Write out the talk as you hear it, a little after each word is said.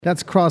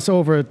Let's cross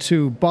over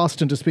to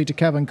Boston to speak to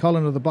Kevin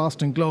Cullen of the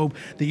Boston Globe.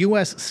 The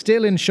US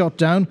still in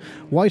shutdown.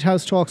 White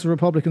House talks of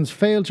Republicans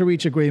failed to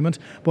reach agreement,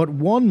 but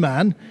one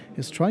man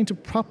is trying to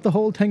prop the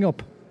whole thing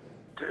up.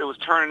 It was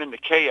turning into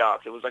chaos.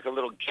 It was like a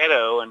little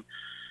ghetto, and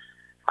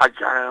I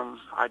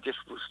just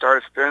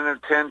started spending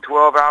 10,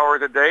 12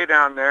 hours a day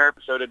down there.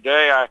 So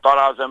today I thought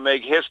I was going to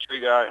make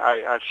history.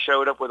 I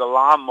showed up with a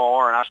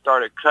lawnmower, and I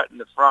started cutting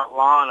the front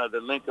lawn of the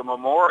Lincoln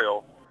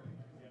Memorial.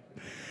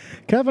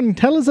 Kevin,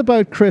 tell us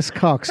about Chris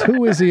Cox.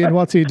 Who is he and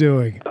what's he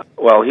doing?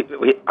 Well,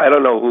 I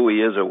don't know who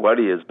he is or what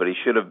he is, but he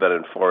should have been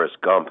in Forrest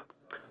Gump.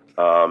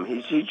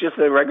 He's just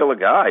a regular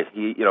guy.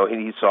 He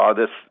saw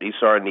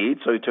a need,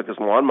 so he took his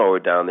lawnmower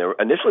down there.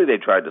 Initially, they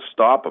tried to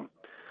stop him,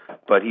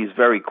 but he's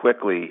very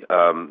quickly.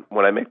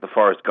 When I make the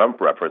Forrest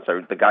Gump reference,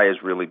 the guy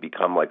has really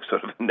become like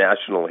sort of a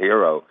national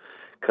hero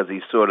because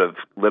he's sort of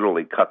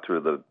literally cut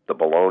through the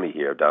baloney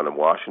here down in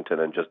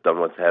Washington and just done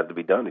what had to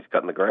be done. He's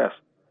cutting the grass.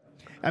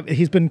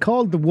 He's been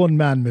called the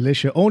one-man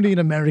militia. Only in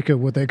America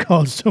would they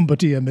call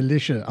somebody a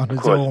militia on his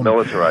own. Of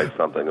course, militarize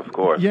something, of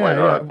course. Yeah, why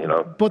not,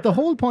 yeah. But the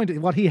whole point,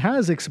 what he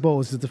has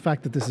exposed is the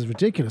fact that this is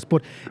ridiculous.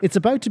 But it's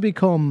about to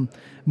become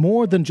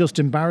more than just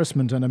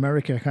embarrassment and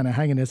America kind of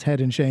hanging its head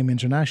in shame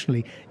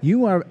internationally.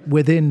 You are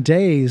within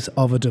days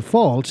of a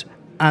default,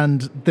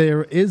 and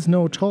there is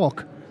no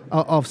talk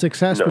of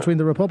success between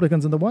the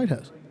Republicans and the White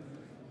House.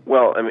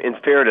 Well, I mean, in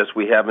fairness,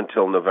 we have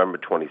until November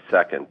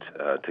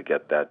 22nd to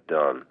get that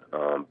done.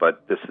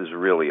 But this is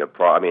really a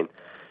problem.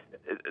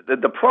 I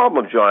mean, the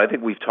problem, John, I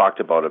think we've talked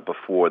about it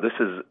before. This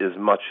is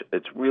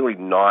it's really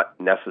not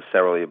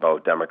necessarily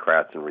about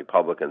Democrats and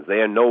Republicans.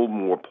 They are no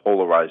more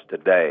polarized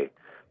today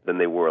than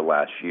they were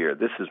last year.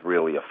 This is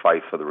really a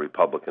fight for the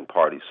Republican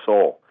Party's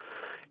soul.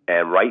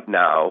 And right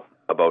now,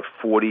 about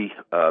 40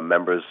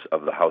 members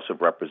of the House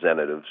of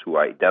Representatives who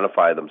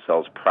identify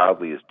themselves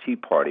proudly as Tea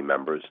Party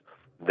members,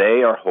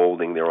 they are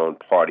holding their own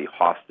party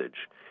hostage.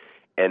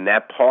 And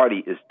that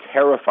party is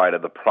terrified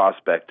of the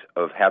prospect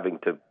of having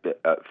to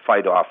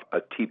fight off a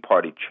Tea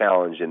Party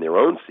challenge in their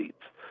own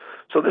seats.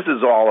 So this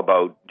is all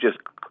about just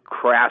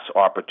crass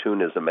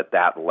opportunism at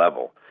that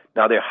level.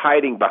 Now, they're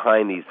hiding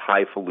behind these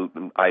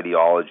highfalutin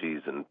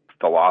ideologies and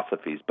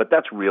philosophies, but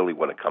that's really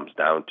what it comes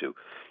down to.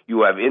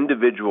 You have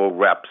individual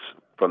reps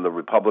from the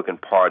Republican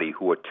Party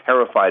who are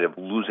terrified of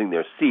losing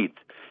their seats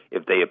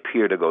if they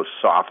appear to go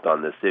soft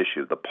on this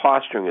issue. The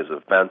posturing is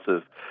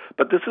offensive,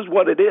 but this is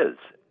what it is.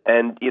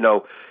 And,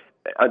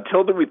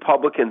 until the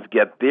Republicans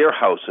get their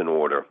house in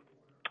order,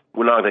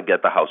 we're not going to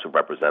get the House of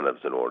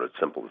Representatives in order. It's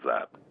simple as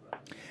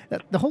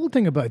that. The whole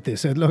thing about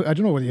this, look, I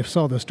don't know whether you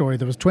saw the story,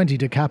 there was 20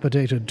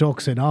 decapitated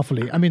ducks in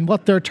Offaly. I mean,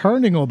 what they're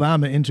turning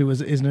Obama into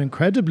is an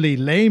incredibly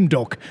lame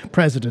duck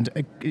president.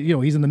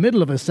 He's in the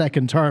middle of his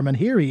second term, and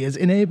here he is,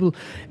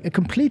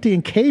 completely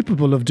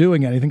incapable of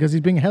doing anything because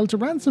he's being held to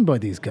ransom by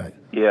these guys.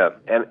 Yeah,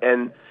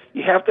 and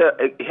you have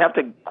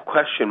to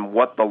question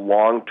what the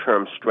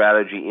long-term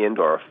strategy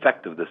and/or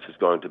effect of this is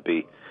going to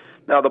be.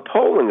 Now, the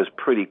polling is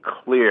pretty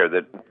clear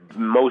that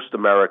most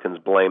Americans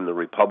blame the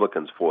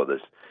Republicans for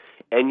this.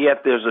 And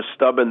yet there's a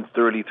stubborn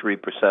 33%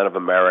 of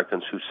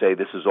Americans who say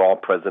this is all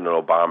President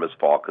Obama's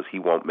fault because he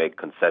won't make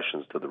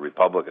concessions to the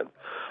Republicans.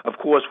 Of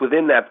course,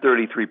 within that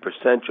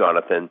 33%,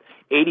 Jonathan,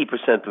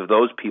 80% of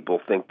those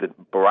people think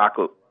that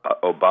Barack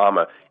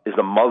Obama is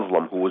a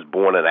Muslim who was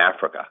born in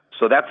Africa.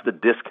 So that's the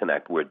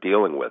disconnect we're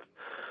dealing with.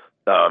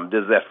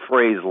 There's that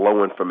phrase,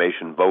 low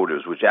information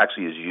voters, which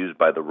actually is used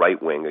by the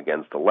right wing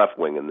against the left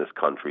wing in this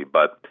country.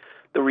 But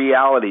the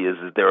reality is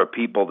that there are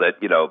people that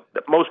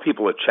most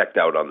people are checked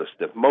out on this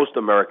stuff. Most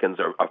Americans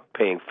are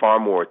paying far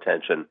more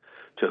attention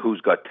to who's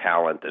got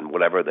talent and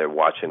whatever they're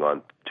watching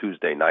on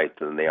Tuesday nights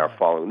than they are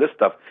following this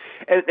stuff.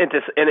 And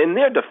in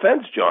their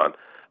defense, John,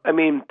 I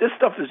mean, this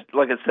stuff is,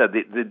 like I said,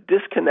 the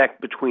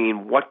disconnect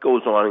between what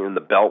goes on in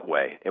the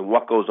Beltway and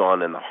what goes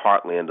on in the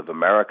heartland of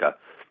America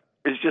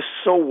is just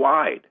so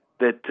wide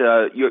that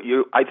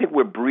I think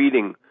we're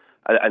breeding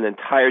an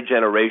entire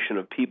generation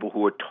of people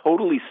who are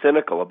totally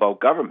cynical about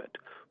government,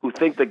 who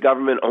think that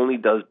government only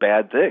does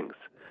bad things.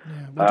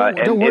 Yeah, well,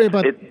 don't worry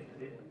about. I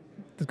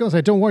was going to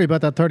say, don't worry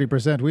about that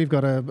 30%. We've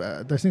got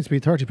there seems to be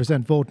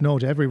 30% vote no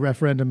to every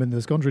referendum in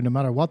this country, no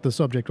matter what the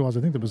subject was.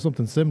 I think there was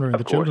something similar in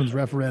the children's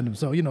referendum.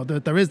 So,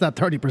 there is that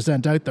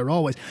 30% out there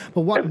always.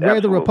 But where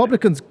the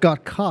Republicans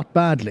got caught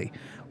badly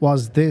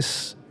was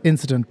this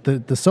incident,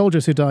 the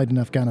soldiers who died in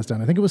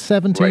Afghanistan. I think it was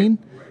 17. Right.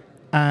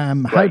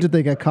 How did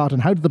they get caught,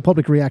 and how did the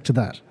public react to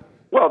that?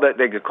 Well,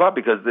 they get caught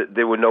because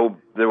there were no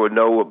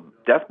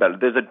death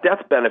benefit. There's a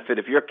death benefit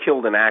if you're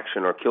killed in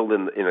action or killed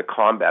in a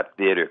combat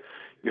theater.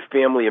 Your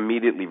family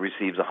immediately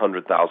receives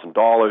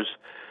 $100,000.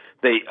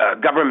 The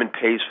government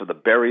pays for the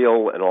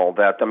burial and all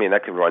that. I mean,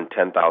 that could run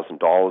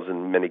 $10,000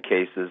 in many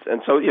cases,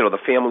 and so the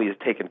family is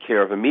taken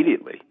care of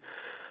immediately.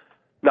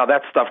 Now,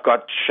 that stuff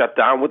got shut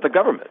down with the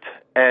government.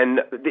 And,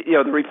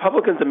 the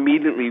Republicans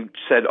immediately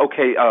said,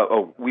 okay,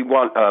 we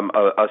want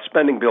a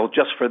spending bill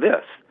just for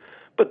this.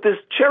 But this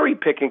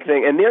cherry-picking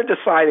thing, and they're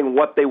deciding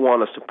what they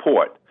want to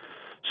support.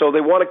 So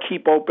they want to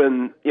keep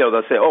open,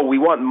 they'll say, we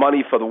want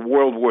money for the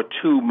World War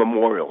II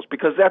memorials,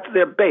 because that's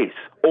their base,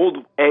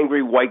 old,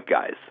 angry white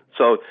guys.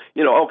 So,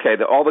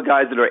 all the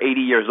guys that are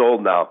 80 years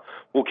old now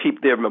will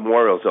keep their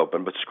memorials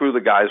open, but screw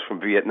the guys from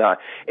Vietnam.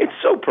 It's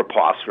so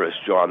preposterous,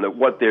 John, that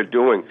what they're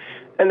doing.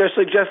 And they're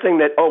suggesting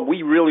that,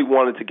 we really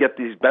wanted to get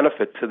these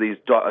benefits to these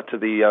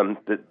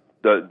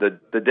the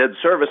dead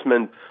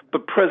servicemen,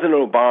 but President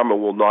Obama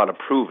will not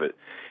approve it.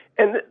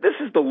 And this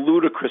is the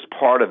ludicrous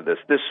part of this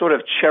sort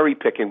of cherry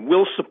picking.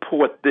 We'll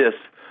support this,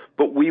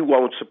 but we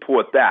won't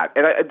support that.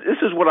 And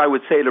this is what I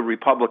would say to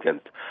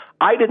Republicans.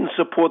 I didn't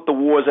support the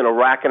wars in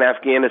Iraq and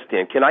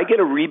Afghanistan. Can I get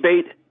a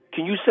rebate?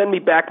 Can you send me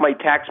back my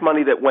tax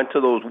money that went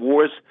to those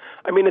wars?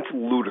 I mean, it's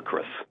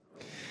ludicrous.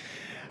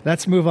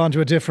 Let's move on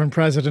to a different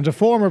president, a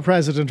former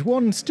president,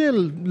 one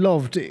still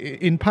loved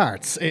in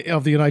parts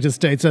of the United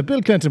States.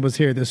 Bill Clinton was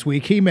here this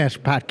week. He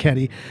met Pat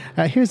Kenny.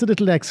 Here's a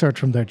little excerpt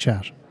from their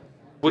chat.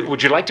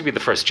 Would you like to be the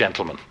first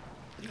gentleman?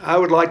 I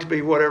would like to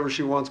be whatever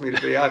she wants me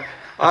to be.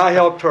 I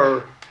helped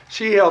her.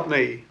 She helped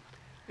me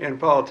in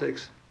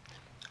politics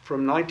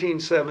from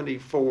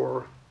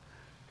 1974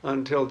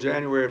 until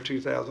January of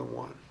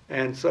 2001.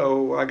 And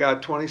so I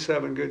got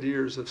 27 good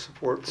years of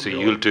support from So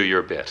Bill. You'll do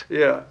your bit.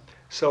 Yeah.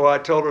 So I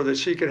told her that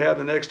she could have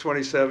the next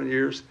 27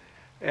 years,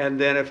 and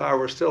then if I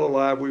were still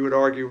alive, we would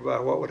argue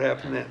about what would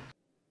happen then.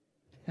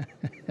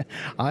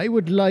 I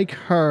would like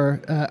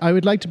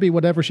to be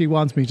whatever she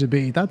wants me to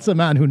be. That's a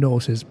man who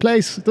knows his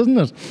place, doesn't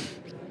it?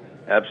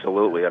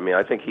 Absolutely. I mean,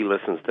 I think he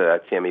listens to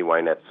that Tammy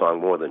Wynette song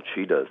more than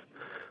she does.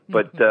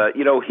 But,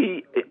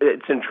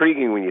 it's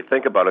intriguing when you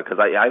think about it, because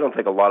I don't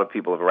think a lot of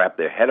people have wrapped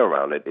their head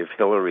around it. If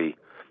Hillary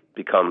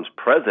becomes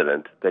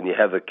president, then you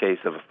have the case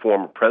of a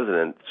former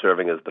president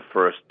serving as the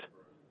first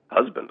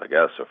husband, I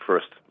guess, or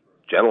first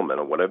gentleman,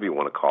 or whatever you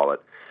want to call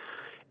it.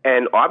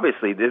 And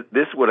obviously,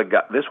 this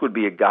would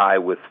be a guy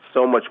with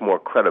so much more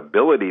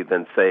credibility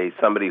than, say,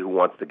 somebody who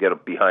wants to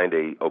get behind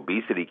a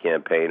obesity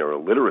campaign or a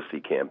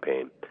literacy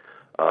campaign.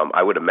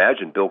 I would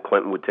imagine Bill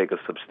Clinton would take a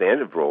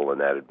substantive role in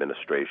that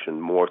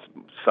administration,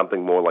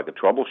 something more like a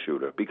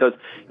troubleshooter, because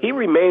he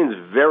remains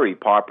very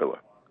popular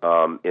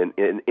in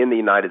the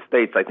United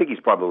States. I think he's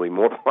probably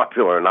more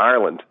popular in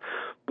Ireland,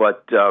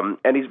 but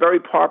and he's very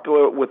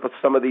popular with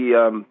some of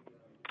the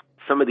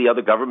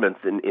other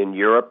governments in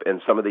Europe,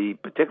 and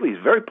particularly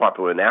he's very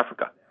popular in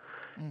Africa.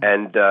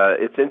 And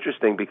it's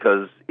interesting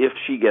because if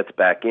she gets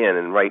back in,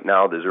 and right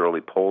now there's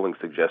early polling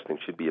suggesting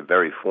she'd be a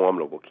very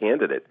formidable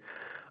candidate,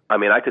 I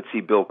mean, I could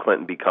see Bill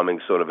Clinton becoming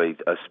sort of a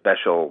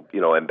special,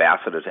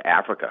 ambassador to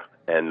Africa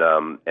and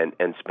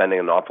spending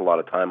an awful lot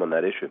of time on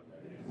that issue.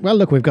 Well,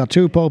 look, we've got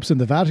two popes in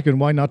the Vatican.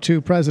 Why not two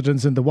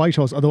presidents in the White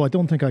House? Although I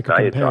don't think I could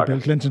compare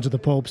Bill Clinton to the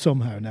Pope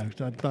somehow now.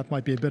 That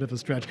might be a bit of a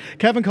stretch.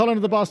 Kevin Cullen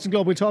of the Boston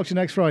Globe. We'll talk to you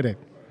next Friday.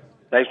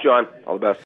 Thanks, John. All the best.